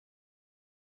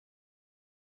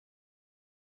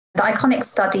The ICONIC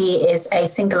study is a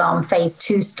single-arm phase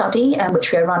 2 study,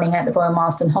 which we are running at the Royal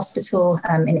Marsden Hospital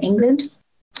in England.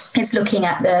 It's looking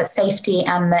at the safety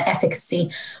and the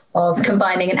efficacy of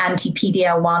combining an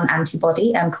anti-PD-L1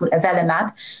 antibody called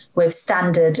Avelumab with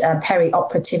standard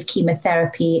perioperative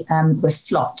chemotherapy with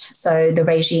FLOT. So the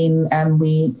regime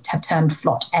we have termed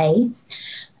FLOT-A.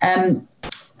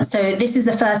 So this is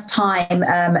the first time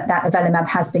that Avelumab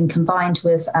has been combined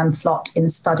with FLOT in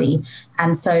the study.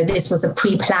 And so this was a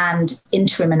pre-planned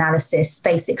interim analysis,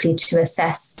 basically to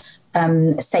assess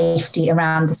safety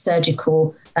around the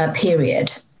surgical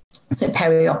period. So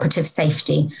perioperative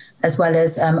safety, as well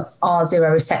as R0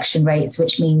 resection rates,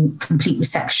 which mean complete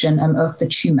resection of the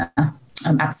tumour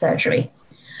at surgery.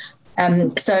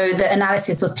 So the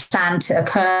analysis was planned to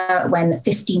occur when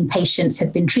 15 patients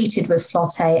had been treated with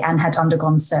FLOT-A and had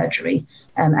undergone surgery.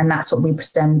 And that's what we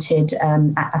presented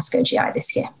at ASCO GI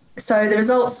this year. So the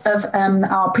results of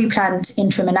our pre-planned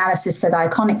interim analysis for the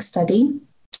ICONIC study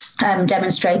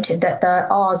demonstrated that the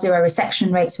R0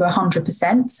 resection rates were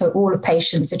 100%. So all of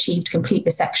patients achieved complete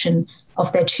resection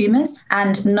of their tumours,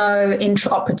 and no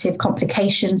intraoperative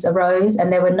complications arose,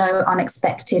 and there were no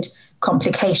unexpected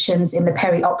complications in the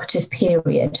perioperative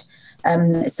period.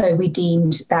 So we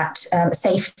deemed that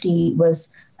safety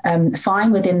was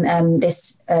fine within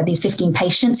these 15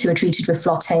 patients who were treated with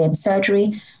FLOT-A in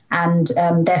surgery, and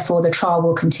therefore the trial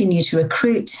will continue to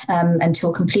recruit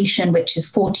until completion, which is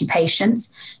 40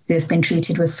 patients who have been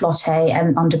treated with FLOT-A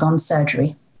and undergone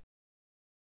surgery.